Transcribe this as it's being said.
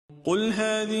قل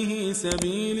هذه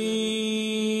سبيلي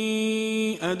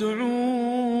أدعو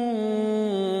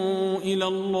إلى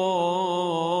الله.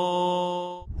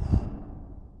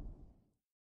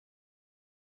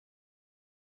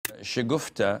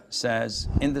 Shagufta says,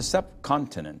 in the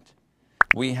subcontinent,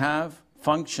 we have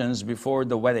functions before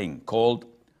the wedding called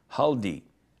Haldi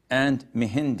and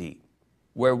mehndi,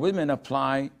 where women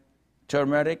apply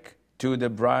turmeric to the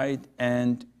bride,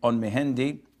 and on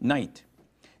mehndi night,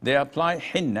 they apply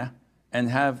henna and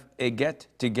have a get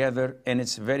together, and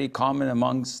it's very common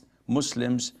amongst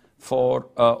Muslims for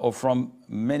or from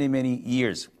many, many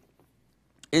years.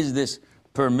 Is this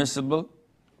permissible?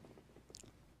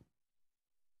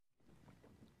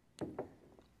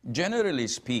 Generally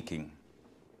speaking,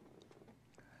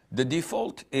 the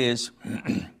default is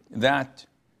that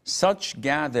such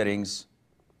gatherings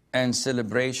and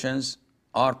celebrations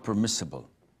are permissible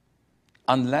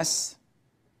unless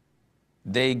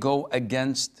they go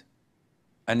against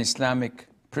an Islamic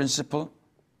principle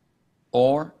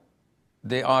or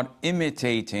they are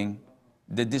imitating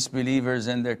the disbelievers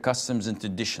and their customs and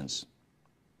traditions.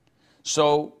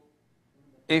 So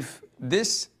if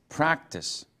this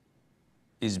practice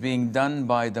is being done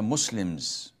by the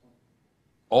Muslims,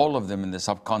 all of them in the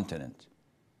subcontinent,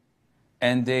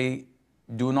 and they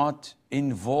do not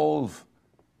involve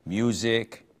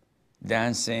music,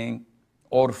 dancing,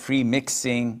 or free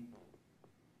mixing,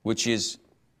 which is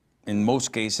in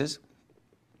most cases,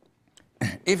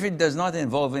 if it does not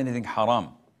involve anything haram,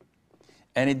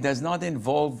 and it does not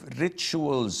involve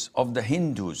rituals of the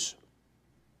Hindus,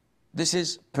 this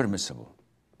is permissible.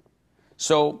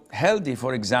 So Haldi,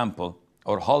 for example,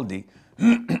 or Haldi,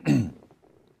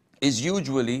 is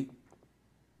usually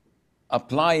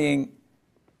applying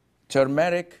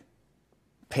turmeric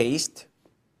paste,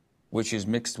 which is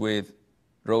mixed with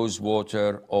rose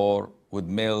water or with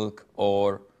milk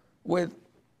or with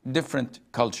different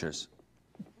cultures,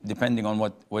 depending on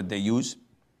what they use.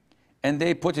 And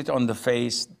they put it on the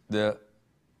face, the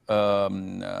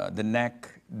neck,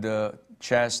 the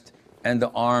chest, and the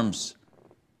arms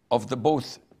of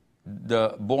both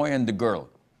the boy and the girl.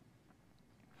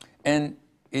 And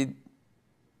it's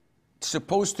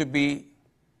supposed to be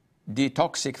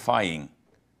detoxifying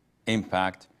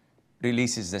impact,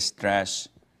 releases the stress,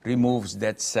 removes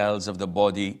dead cells of the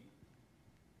body,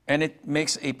 and it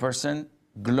makes a person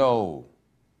glow.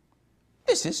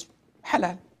 This is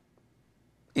halal.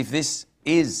 If this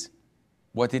is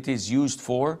what it is used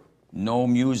for, no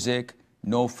music,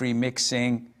 no free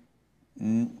mixing,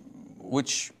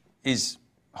 which is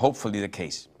hopefully the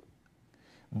case.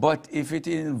 But if it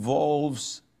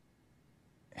involves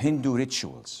Hindu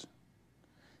rituals,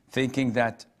 thinking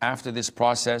that after this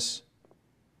process,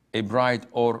 a bride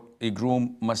or a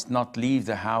groom must not leave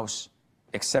the house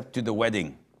except to the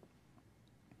wedding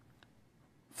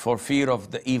for fear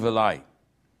of the evil eye,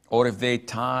 or if they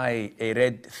tie a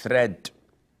red thread,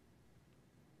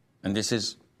 and this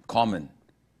is common,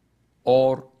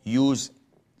 or use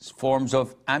forms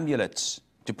of amulets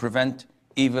to prevent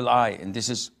evil eye, and this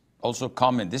is also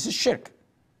common. This is shirk.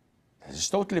 This is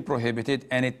totally prohibited,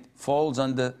 and it falls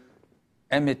under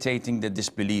imitating the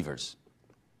disbelievers.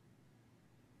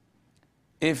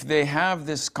 If they have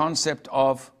this concept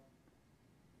of,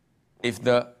 if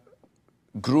the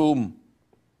groom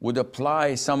would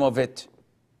apply some of it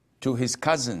to his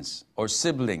cousins or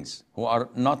siblings who are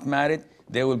not married,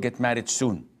 they will get married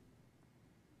soon,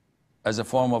 as a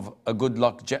form of a good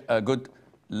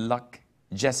luck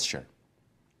gesture.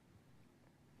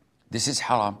 This is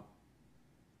haram,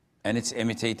 and it's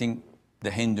imitating the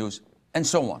Hindus, and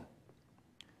so on.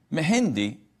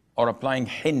 Mehndi, or applying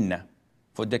henna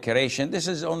for decoration, this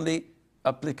is only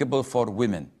applicable for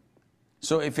women.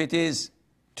 So if it is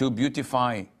to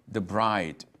beautify the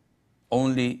bride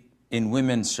only in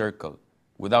women's circle,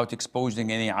 without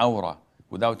exposing any awra,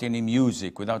 without any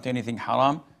music, without anything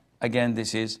haram, again,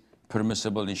 this is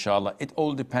permissible, inshallah. It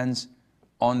all depends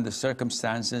on the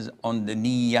circumstances, on the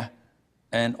niyyah,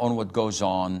 and on what goes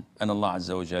on, and Allah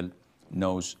Azza wa Jal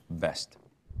knows best.